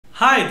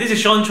Hi, this is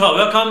Sean Chua.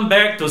 Welcome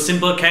back to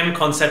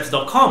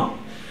simplecamconcepts.com.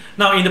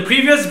 Now, in the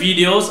previous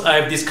videos,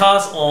 I've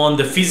discussed on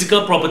the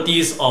physical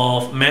properties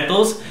of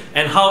metals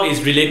and how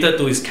it's related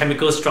to its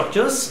chemical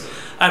structures.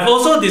 I've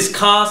also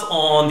discussed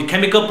on the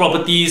chemical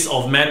properties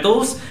of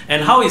metals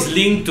and how it's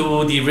linked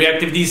to the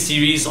reactivity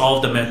series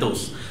of the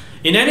metals.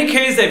 In any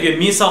case, if you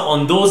miss out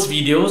on those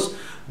videos,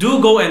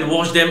 do go and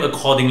watch them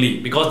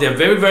accordingly because they're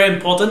very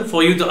important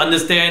for you to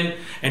understand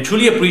and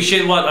truly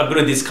appreciate what I'm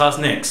going to discuss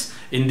next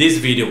in this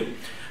video.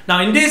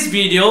 Now, in this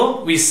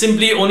video, we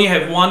simply only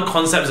have one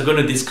concept we're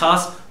going to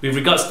discuss with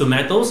regards to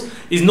metals.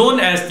 It's known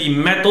as the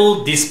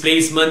metal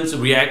displacement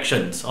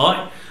reactions.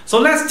 Alright, so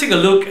let's take a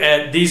look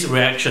at this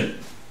reaction.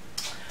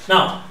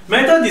 Now,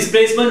 metal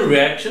displacement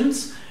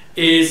reactions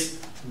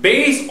is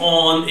based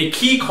on a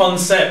key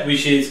concept,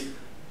 which is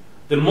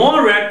the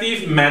more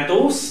reactive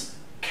metals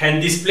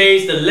can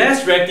displace the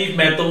less reactive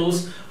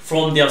metals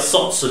from their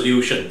salt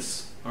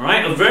solutions.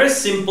 Alright, a very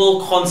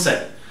simple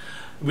concept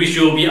which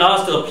you'll be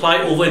asked to apply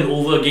over and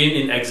over again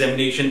in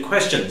examination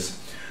questions.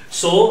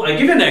 So I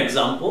give you an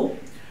example.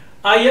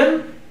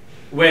 Iron,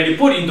 when you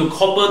put into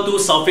copper 2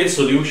 sulfate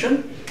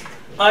solution,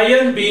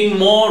 iron being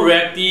more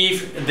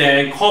reactive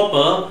than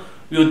copper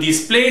will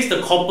displace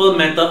the copper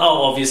metal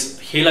out of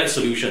its halide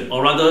solution,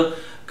 or rather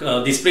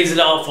displace it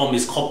out from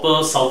its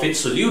copper sulfate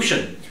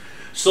solution.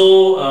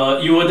 So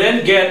you will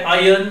then get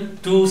iron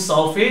 2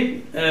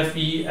 sulfate,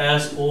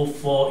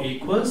 FeSO4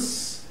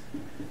 equals,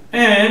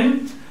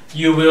 and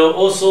you will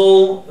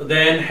also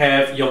then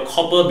have your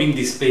copper being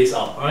displaced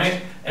out,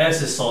 right, as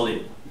a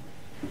solid.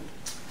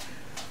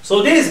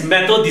 So this is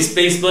metal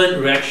displacement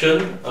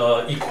reaction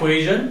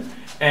equation,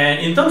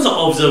 and in terms of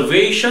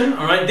observation,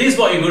 alright, this is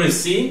what you're going to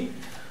see.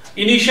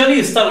 Initially,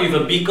 you start with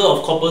a beaker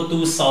of copper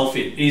 2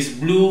 sulfate. It's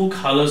blue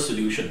color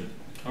solution.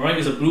 Alright,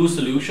 it's a blue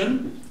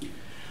solution.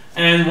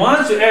 And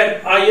once you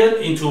add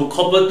iron into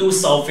copper 2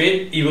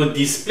 sulfate, it will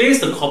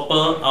displace the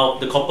copper out,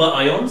 the copper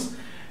ions,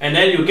 and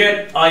then you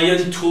get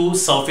iron 2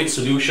 sulfate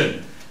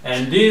solution.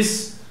 And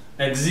this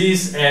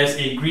exists as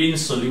a green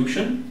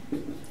solution.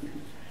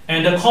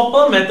 And the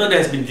copper metal that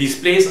has been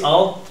displaced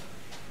out,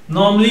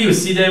 normally you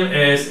see them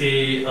as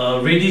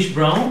a reddish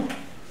brown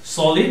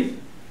solid.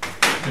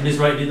 Let me just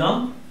write it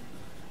down.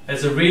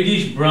 As a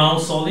reddish brown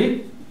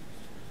solid.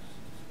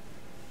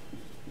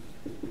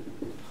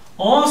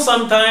 Or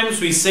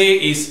sometimes we say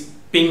it's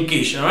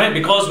pinkish, alright?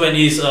 Because when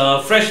it's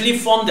freshly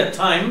formed that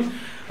time,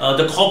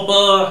 the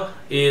copper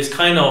is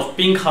kind of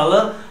pink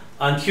color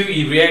until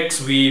it reacts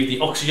with the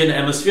oxygen in the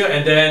atmosphere,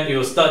 and then it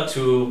will start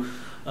to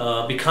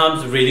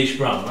become reddish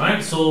brown,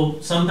 right? So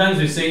sometimes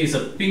we say it's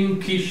a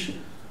pinkish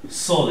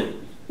solid.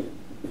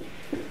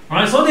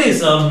 Alright, so this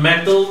is a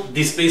metal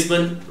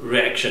displacement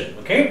reaction.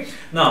 Okay.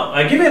 Now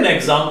I give you an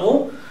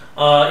example.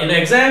 In the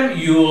exam,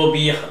 you will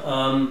be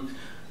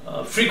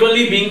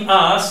frequently being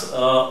asked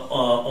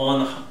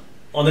on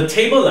a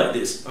table like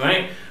this.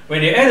 Right?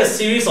 When you add a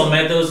series of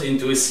metals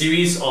into a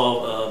series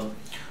of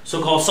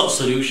so-called salt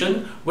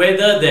solution,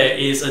 whether there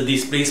is a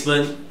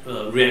displacement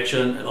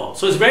reaction at all.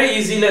 So it's very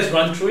easy. Let's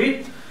run through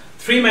it.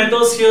 3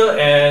 metals here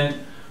and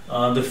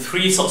the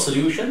 3 salt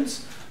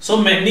solutions. So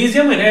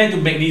magnesium, when added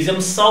to magnesium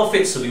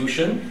sulfate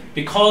solution,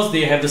 because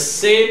they have the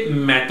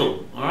same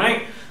metal,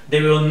 alright,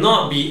 there will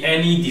not be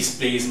any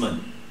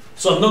displacement.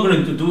 So I'm not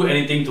going to do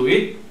anything to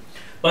it.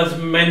 But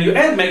when you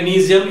add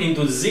magnesium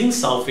into zinc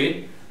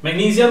sulfate,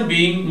 magnesium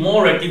being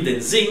more reactive than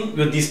zinc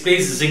will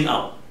displace zinc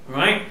out,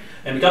 right?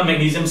 And become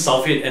magnesium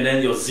sulfate and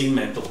then your zinc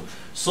metal.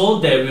 So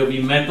there will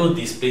be metal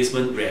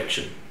displacement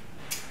reaction.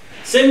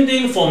 Same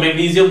thing for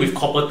magnesium with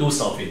copper 2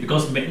 sulfate,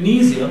 because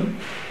magnesium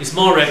is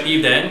more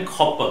reactive than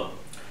copper.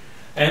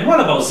 And what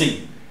about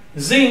zinc?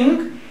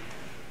 Zinc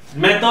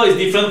metal is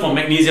different from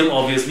magnesium,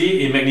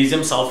 obviously, in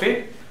magnesium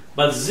sulfate,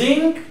 but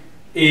zinc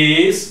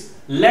is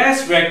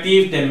less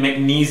reactive than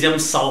magnesium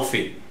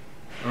sulfate.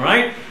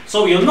 Alright?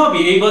 So we will not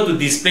be able to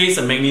displace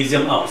the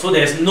magnesium out. So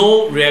there's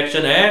no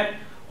reaction at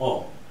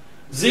all.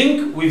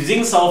 Zinc with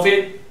zinc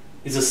sulfate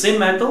is the same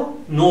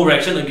metal, no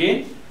reaction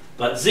again.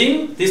 But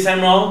zinc, this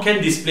time around,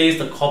 can displace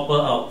the copper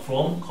out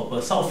from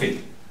copper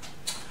sulfate.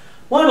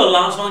 What about the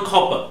last one?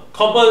 Copper.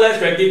 Copper less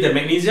reactive than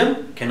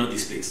magnesium, cannot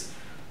displace.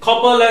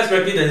 Copper less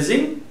reactive than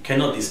zinc,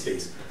 cannot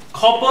displace.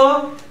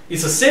 Copper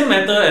is the same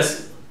metal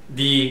as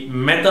the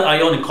metal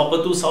ion in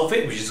copper 2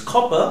 sulfate, which is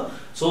copper.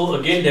 So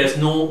again, there's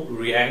no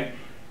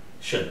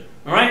reaction.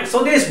 Alright,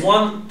 so there's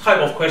one type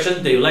of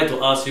question they would like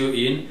to ask you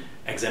in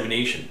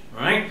examination.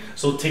 Alright,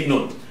 so take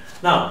note.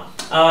 Now,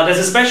 there's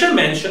a special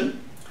mention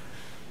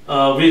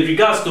with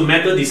regards to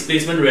metal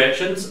displacement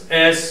reactions.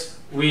 As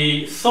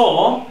we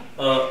saw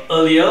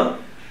earlier,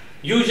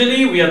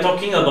 usually we are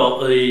talking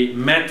about a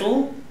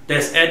metal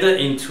that's added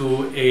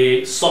into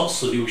a salt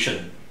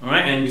solution.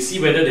 Alright, and we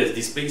see whether there's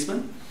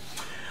displacement.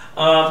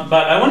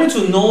 But I wanted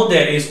to know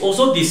there is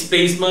also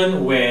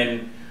displacement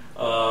when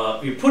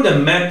we put a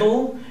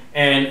metal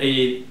and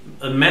a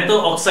metal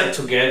oxide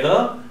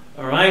together,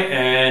 alright,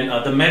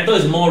 and the metal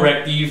is more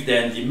reactive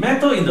than the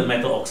metal in the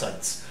metal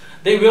oxides.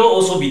 There will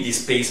also be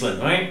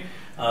displacement, right?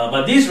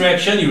 But this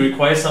reaction, you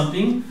require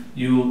something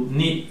you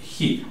need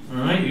heat,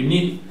 alright? You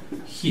need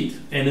heat,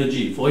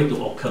 energy for it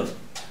to occur.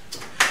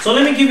 So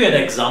let me give you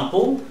an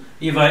example.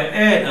 If I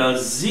add a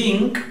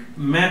zinc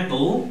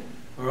metal,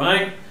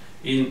 right,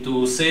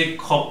 into say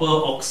copper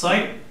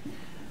oxide,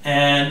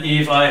 and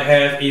if I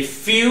have a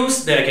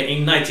fuse that I can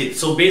ignite it,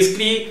 so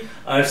basically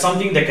I have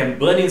something that can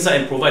burn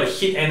inside and provide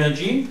heat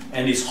energy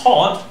and it's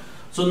hot.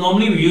 So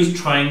normally we use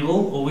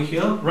triangle over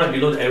here, right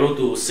below the arrow,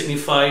 to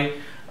signify,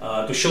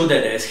 to show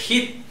that there's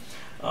heat.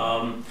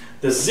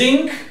 The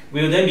zinc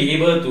will then be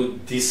able to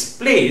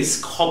displace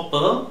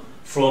copper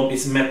from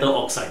its metal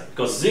oxide,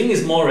 because zinc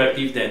is more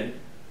reactive than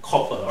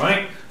copper,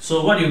 right?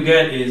 So what you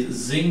get is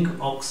zinc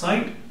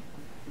oxide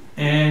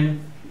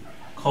and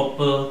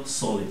copper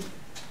solid.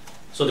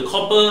 So the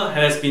copper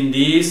has been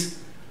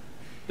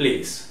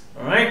displaced,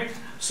 alright?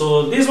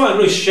 So this is what I'm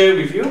going to share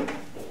with you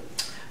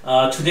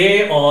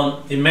today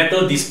on the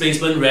metal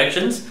displacement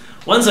reactions.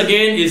 Once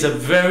again, it's a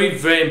very,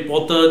 very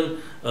important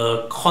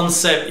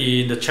concept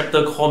in the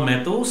chapter called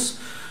metals.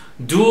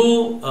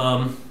 Do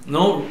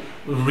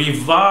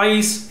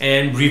revise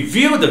and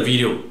review the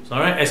video,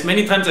 alright, as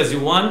many times as you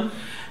want,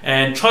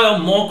 and try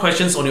out more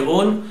questions on your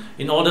own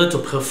in order to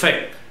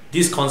perfect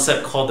this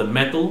concept called the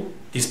metal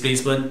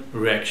displacement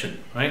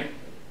reaction, right?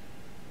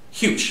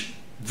 Huge,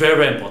 very,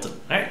 very important,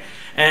 right?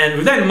 And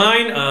with that in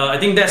mind, I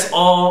think that's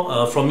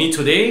all from me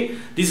today.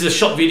 This is a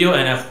short video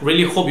and I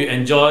really hope you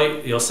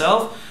enjoy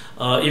yourself.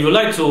 If you'd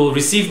like to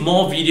receive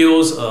more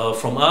videos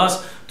from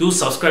us, do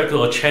subscribe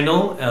to our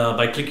channel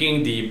by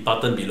clicking the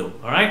button below,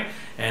 alright?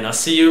 And I'll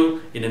see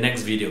you in the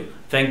next video.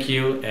 Thank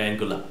you and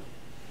good luck.